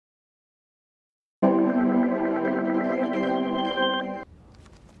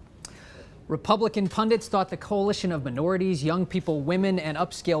Republican pundits thought the coalition of minorities, young people, women, and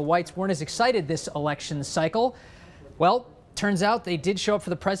upscale whites weren't as excited this election cycle. Well, turns out they did show up for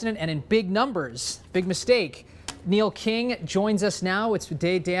the president, and in big numbers. Big mistake. Neil King joins us now. It's the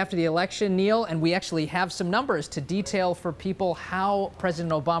day after the election, Neil, and we actually have some numbers to detail for people how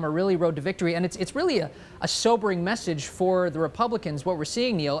President Obama really rode to victory. And it's really a sobering message for the Republicans, what we're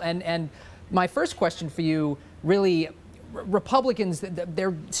seeing, Neil. And my first question for you, really, Republicans, they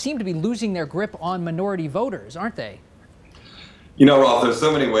seem to be losing their grip on minority voters, aren't they? You know, Ralph, there's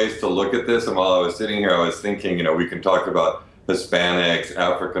so many ways to look at this. And while I was sitting here, I was thinking, you know, we can talk about Hispanics,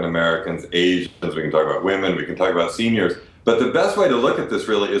 African Americans, Asians, we can talk about women, we can talk about seniors. But the best way to look at this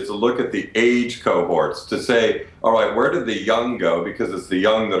really is to look at the age cohorts, to say, all right, where did the young go? Because it's the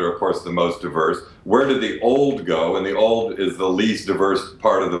young that are, of course, the most diverse. Where did the old go? And the old is the least diverse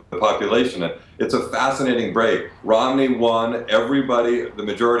part of the population. And it's a fascinating break. Romney won everybody, the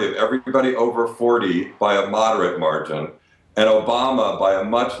majority of everybody over 40 by a moderate margin. And Obama, by a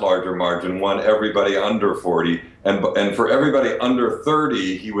much larger margin, won everybody under 40. And for everybody under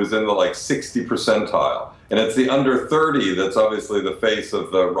 30, he was in the like 60 percentile. And it's the under 30 that's obviously the face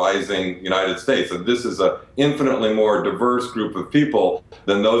of the rising United States. And this is an infinitely more diverse group of people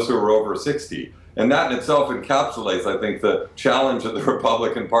than those who are over 60. And that in itself encapsulates, I think, the challenge that the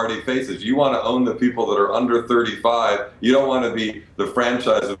Republican Party faces. You want to own the people that are under 35. You don't want to be the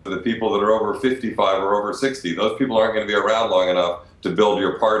franchise of the people that are over 55 or over 60. Those people aren't going to be around long enough to build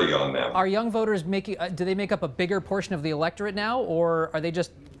your party on them. Are young voters making, do they make up a bigger portion of the electorate now, or are they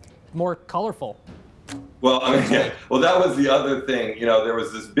just more colorful? Well, I mean, yeah. Well, that was the other thing. You know, there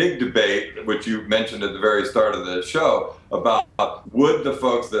was this big debate, which you mentioned at the very start of the show, about would the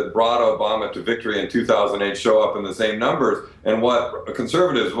folks that brought Obama to victory in 2008 show up in the same numbers? And what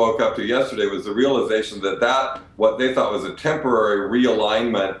conservatives woke up to yesterday was the realization that what they thought was a temporary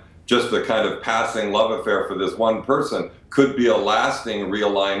realignment, just a kind of passing love affair for this one person, could be a lasting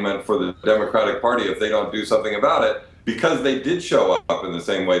realignment for the Democratic Party if they don't do something about it. Because they did show up in the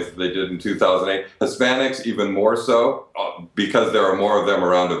same ways that they did in 2008. Hispanics even more so, because there are more of them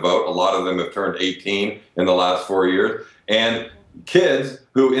around to vote. A lot of them have turned 18 in the last 4 years. And kids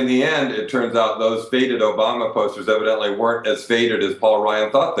who, in the end, it turns out those faded Obama posters evidently weren't as faded as Paul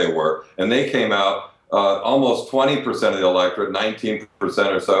Ryan thought they were. And they came out almost 20% of the electorate, 19%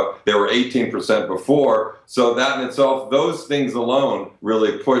 or so. They were 18% before. So that in itself, those things alone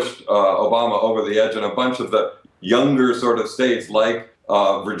really pushed Obama over the edge, and a bunch of the younger sort of states like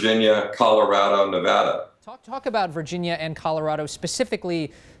Virginia, Colorado, Nevada. Talk about Virginia and Colorado,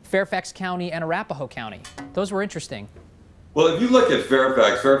 specifically Fairfax County and Arapahoe County. Those were interesting. Well, if you look at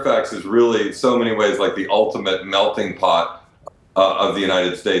Fairfax, Fairfax is really so many ways like the ultimate melting pot of the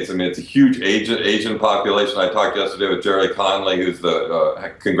United States. I mean, it's a huge Asian population. I talked yesterday with Jerry Conley, who's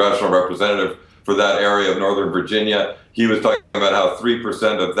the congressional representative for that area of Northern Virginia. He was talking about how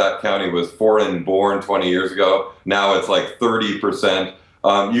 3% of that county was foreign-born 20 years ago. Now it's like 30%.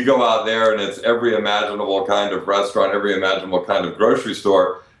 You go out there and it's every imaginable kind of restaurant, every imaginable kind of grocery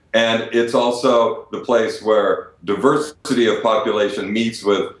store. And it's also the place where diversity of population meets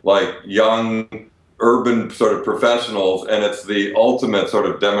with like young urban sort of professionals, and it's the ultimate sort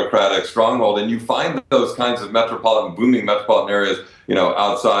of democratic stronghold. And you find those kinds of booming metropolitan areas, you know,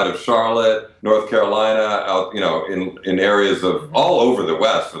 outside of Charlotte, North Carolina, out, you know, in areas of all over the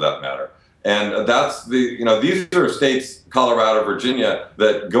West for that matter. And that's these are states, Colorado, Virginia,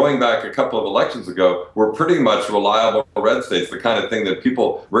 that going back a couple of elections ago were pretty much reliable red states, the kind of thing that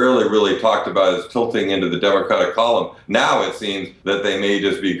people rarely really talked about as tilting into the Democratic column. Now it seems that they may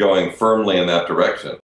just be going firmly in that direction.